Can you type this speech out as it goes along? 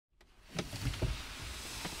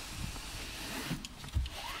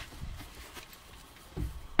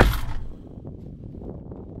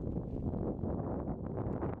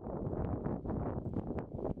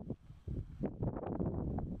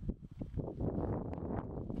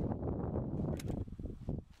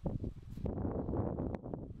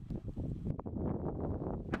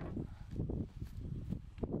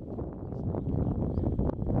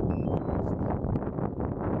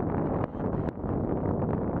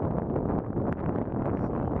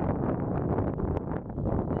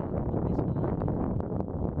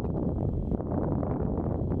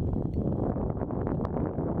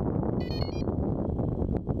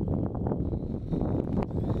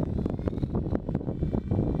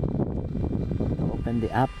open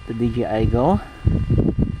the app, the DJI Go,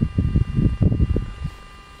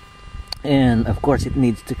 and of course it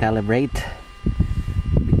needs to calibrate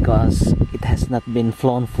because it has not been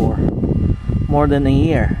flown for more than a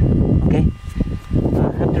year. Okay,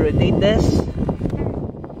 I have to rotate this.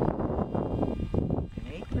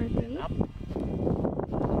 Okay, turn up.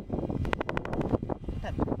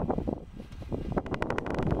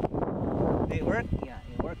 Did it work? Yeah,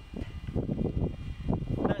 it worked.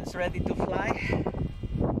 Now it's ready to fly.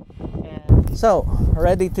 And so,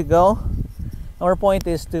 ready to go. Our point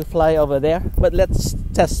is to fly over there, but let's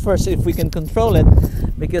test first if we can control it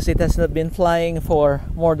because it has not been flying for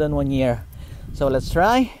more than 1 year. So let's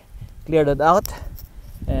try, clear that out,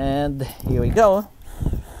 and here we go.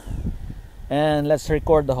 And let's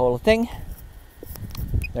record the whole thing.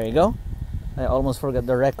 There you go. I almost forgot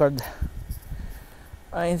the record.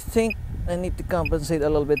 I think I need to compensate a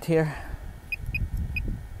little bit here.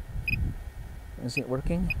 Is it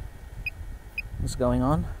working? What's going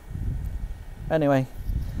on? Anyway,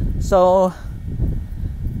 so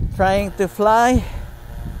trying to fly.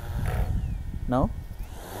 No?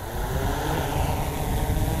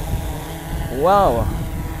 Wow,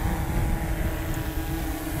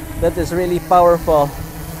 that is really powerful.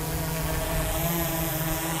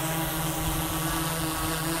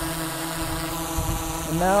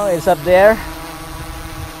 And now it's up there.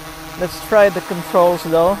 Let's try the controls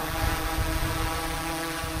though.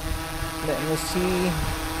 Let me see.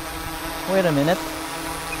 Wait a minute.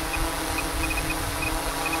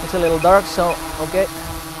 It's a little dark, so okay.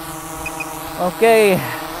 Okay.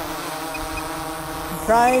 I'm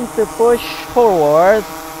trying to push forward.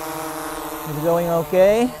 It's going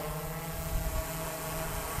okay.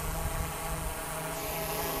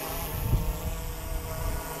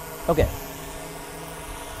 Okay.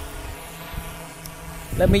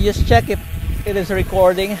 Let me just check if it is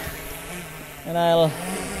recording, and I'll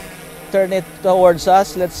turn it towards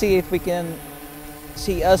us. Let's see if we can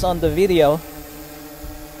see us on the video.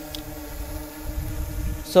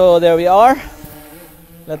 So there we are.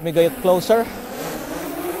 Let me get closer.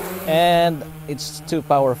 And it's too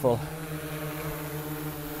powerful.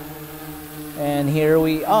 And here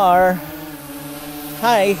we are.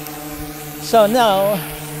 Hi. So now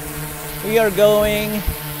we are going.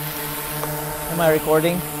 Am I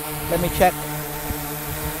recording? Let me check.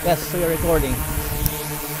 Yes, we are recording.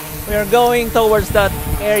 We are going towards that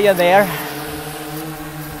area there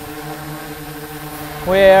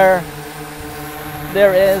where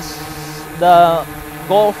there is the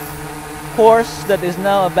golf course that is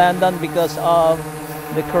now abandoned because of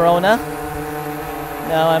the corona.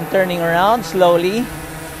 Now I'm turning around slowly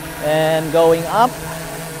and going up.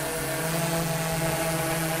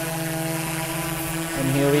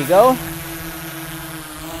 And here we go.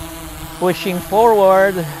 Pushing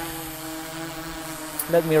forward.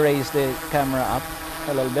 Let me raise the camera up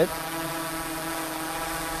a little bit.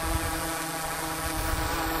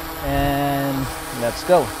 And let's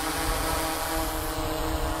go.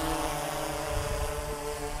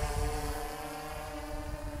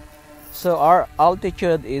 So our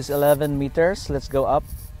altitude is 11 meters. Let's go up.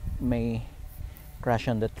 May crash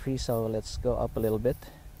on the tree, so let's go up a little bit.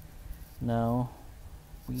 Now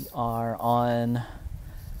we are on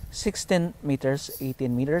 16 meters,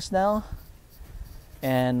 18 meters now.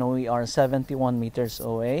 And we are 71 meters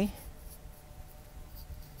away.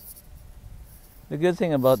 The good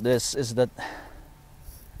thing about this is that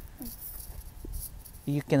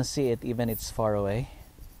you can see it even it's far away.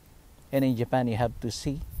 And in Japan you have to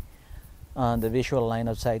see the visual line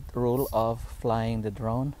of sight rule of flying the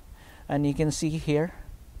drone. And you can see here,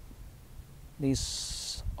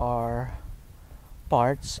 these are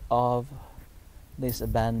parts of this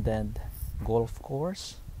abandoned golf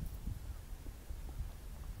course.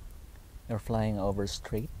 They're flying over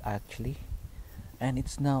straight actually, and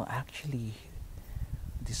it's now actually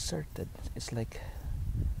deserted. It's like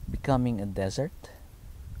becoming a desert.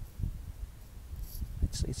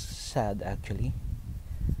 It's sad actually.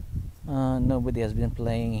 Nobody has been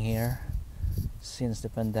playing here since the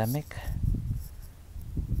pandemic,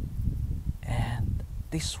 and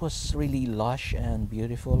this was really lush and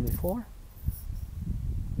beautiful before.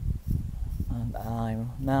 And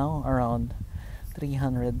I'm now around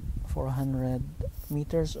 400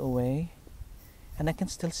 meters away, and I can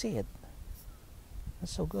still see it.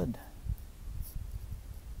 That's so good.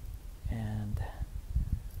 And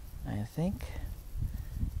I think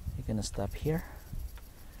you're gonna stop here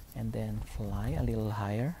and then fly a little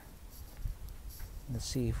higher. Let's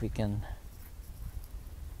see if we can.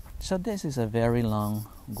 So this is a very long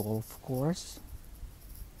golf course.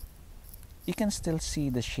 You can still see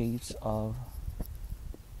the shapes of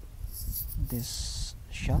these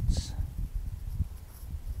shots,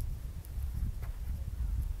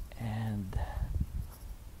 and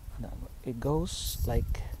it goes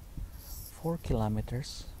like 4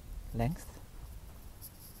 kilometers length,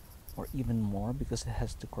 or even more, because it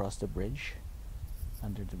has to cross the bridge,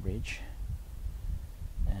 under the bridge.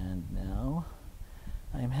 And now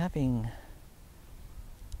I'm having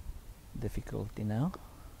difficulty now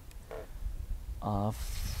of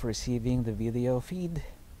receiving the video feed,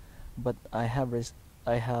 but I have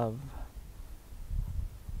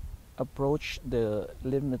approached the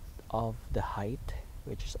limit of the height,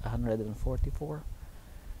 which is 144.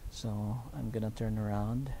 So I'm gonna turn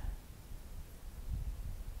around.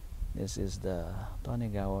 This is the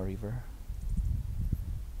Tonegawa River.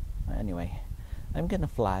 Anyway, I'm gonna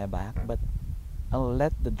fly back, but I'll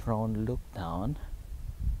let the drone look down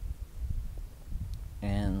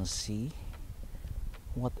and see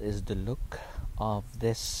what is the look of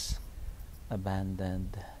this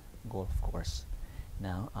abandoned golf course.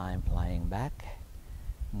 Now I'm flying back,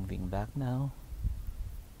 moving back now.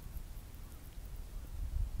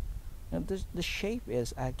 And the shape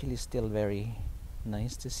is actually still very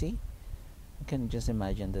nice to see. You can just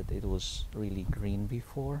imagine that it was really green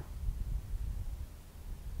before,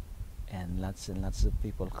 and lots of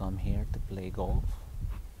people come here to play golf,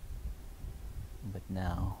 but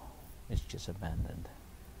now it's just abandoned,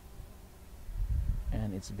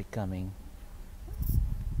 and it's becoming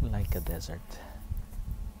like a desert.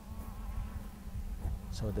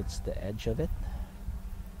 So that's the edge of it,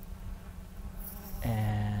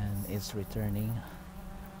 and it's returning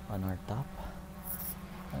on our top.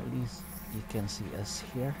 At least you can see us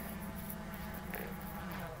here.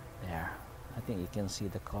 There, I think you can see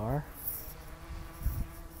the car.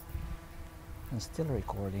 I'm still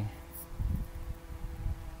recording,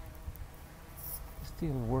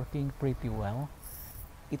 still working pretty well.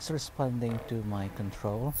 It's responding to my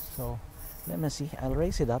control. So let me see, I'll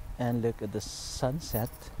raise it up and look at the sunset,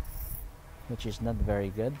 which is not very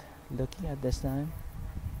good looking at this time.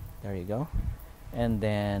 There you go. And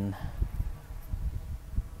then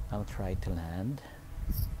I'll try to land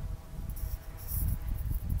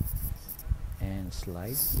and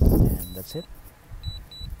slide, and that's it.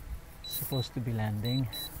 Supposed to be landing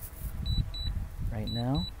right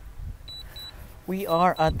now. We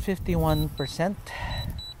are at 51%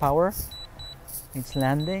 power. It's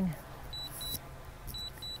landing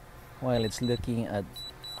while it's looking at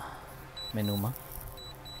Menuma.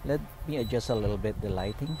 Let me adjust a little bit the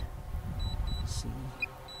lighting. See,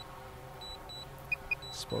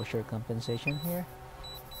 exposure compensation here.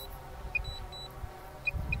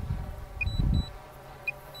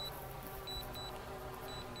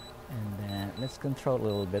 And then let's control a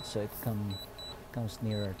little bit so it comes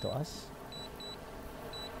nearer to us.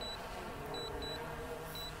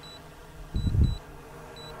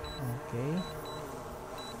 Okay.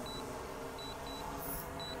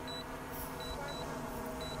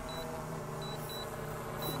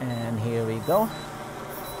 And here we go.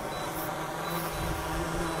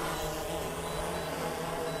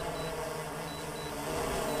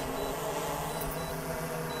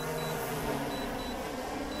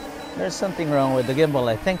 There's something wrong with the gimbal,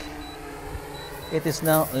 I think. It is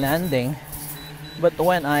now landing, but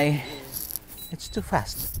when it's too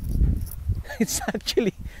fast.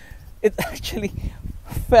 It actually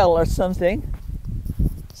fell or something.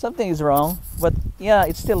 Something is wrong, but yeah,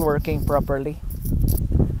 it's still working properly.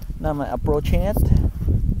 Now I'm approaching it.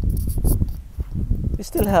 We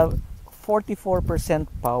still have 44%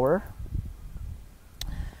 power.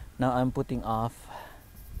 Now I'm putting off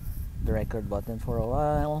the record button for a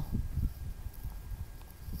while.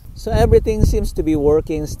 So everything seems to be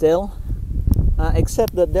working still,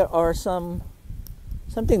 except that there are something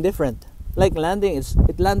different. Like landing,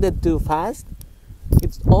 it landed too fast.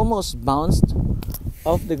 It's almost bounced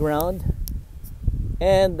off the ground.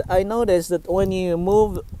 And I noticed that when you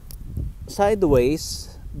move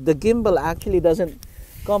sideways, the gimbal actually doesn't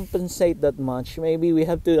compensate that much. Maybe we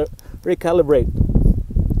have to recalibrate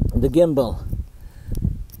the gimbal.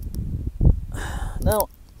 Now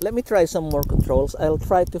let me try some more controls. I'll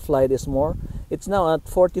try to fly this more. It's now at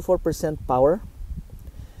 44% power.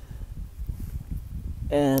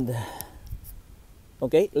 And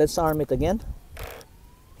okay, let's arm it again.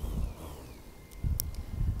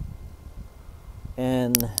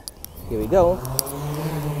 And here we go.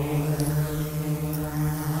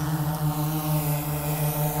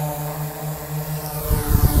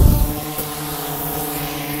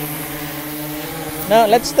 Now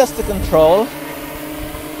let's test the control.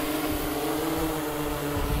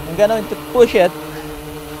 I'm going to push it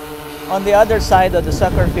on the other side of the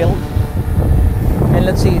soccer field, and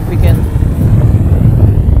let's see if we can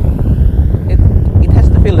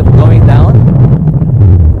going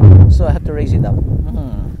down, so I have to raise it up.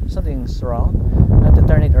 Something's wrong. I have to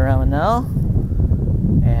turn it around now,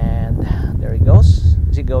 and there it goes.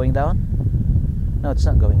 Is it going down? No, it's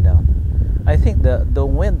not going down. I think the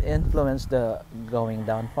wind influenced the going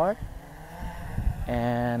down part.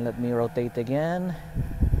 And let me rotate again.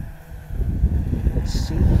 Let's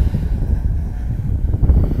see.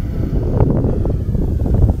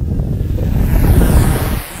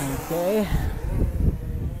 Okay.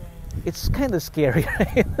 It's kind of scary,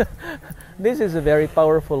 right? This is a very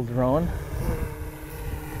powerful drone.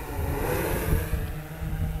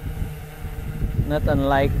 Not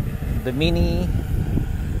unlike the Mini.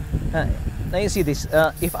 Now you see this.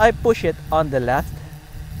 If I push it on the left,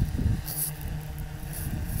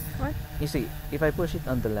 you see, if I push it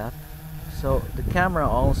on the left, so the camera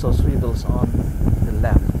also swivels on the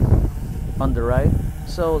left, on the right.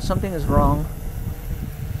 So something is wrong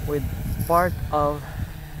with part of,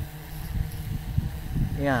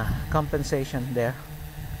 yeah, compensation there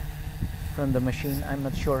from the machine. I'm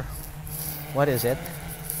not sure what is it,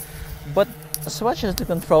 but as much as the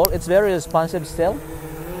control, it's very responsive still.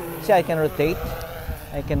 See, I can rotate,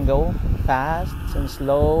 I can go fast and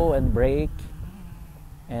slow and brake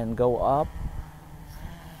and go up.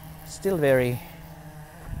 Still very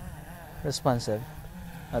responsive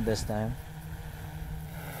at this time.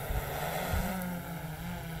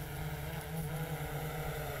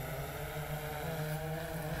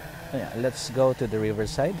 Yeah, let's go to the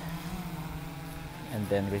riverside and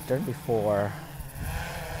then return before.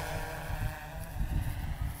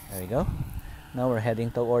 There we go. Now we're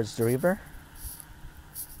heading towards the river,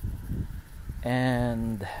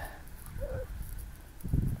 and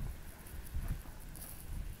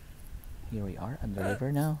here we are at the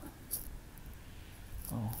river now.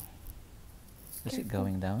 Oh, is it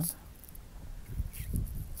going down?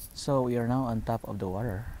 So we are now on top of the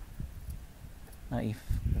water. Now if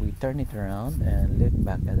we turn it around and look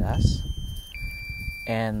back at us,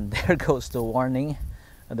 and there goes the warning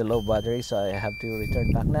of the low battery, so I have to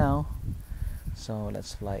return back now. So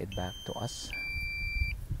let's fly it back to us.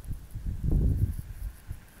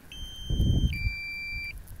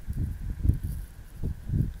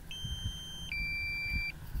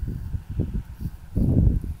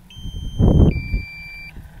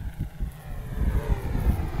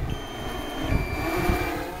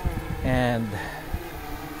 And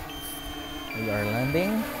we are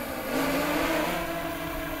landing.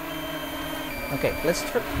 Okay, let's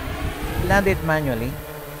land it manually,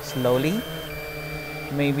 slowly.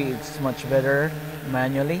 Maybe it's much better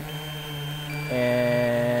manually.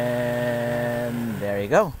 And there you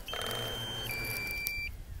go.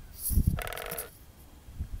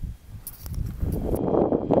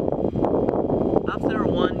 After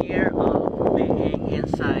 1 year of being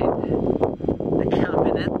inside the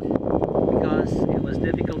cabinet because it was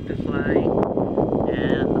difficult to fly,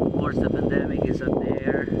 and of course the pandemic is up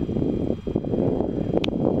there,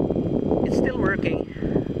 it's still working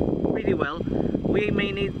pretty well. We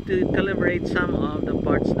may need to calibrate some of the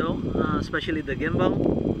parts though, especially the gimbal,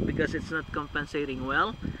 because it's not compensating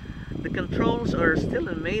well. The controls are still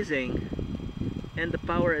amazing and the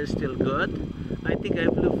power is still good. I think I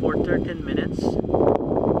flew for 13 minutes,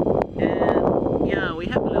 and yeah, we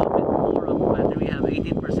have a little bit more of the battery. We have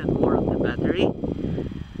 18% more of the battery.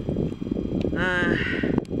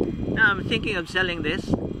 Now I'm thinking of selling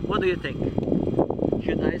this. What do you think?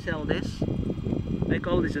 Should I sell this? I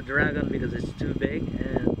call this a dragon because it's too big,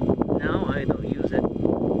 and now I don't use it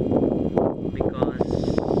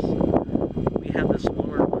because we have the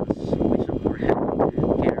smaller ones which are more heavy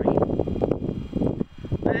to carry.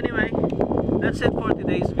 But anyway, that's it for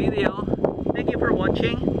today's video. Thank you for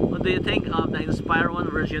watching. What do you think of the Inspire 1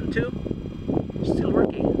 version 2? Still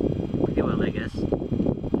working pretty well, I guess.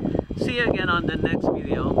 See you again on the next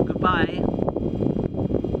video. Goodbye.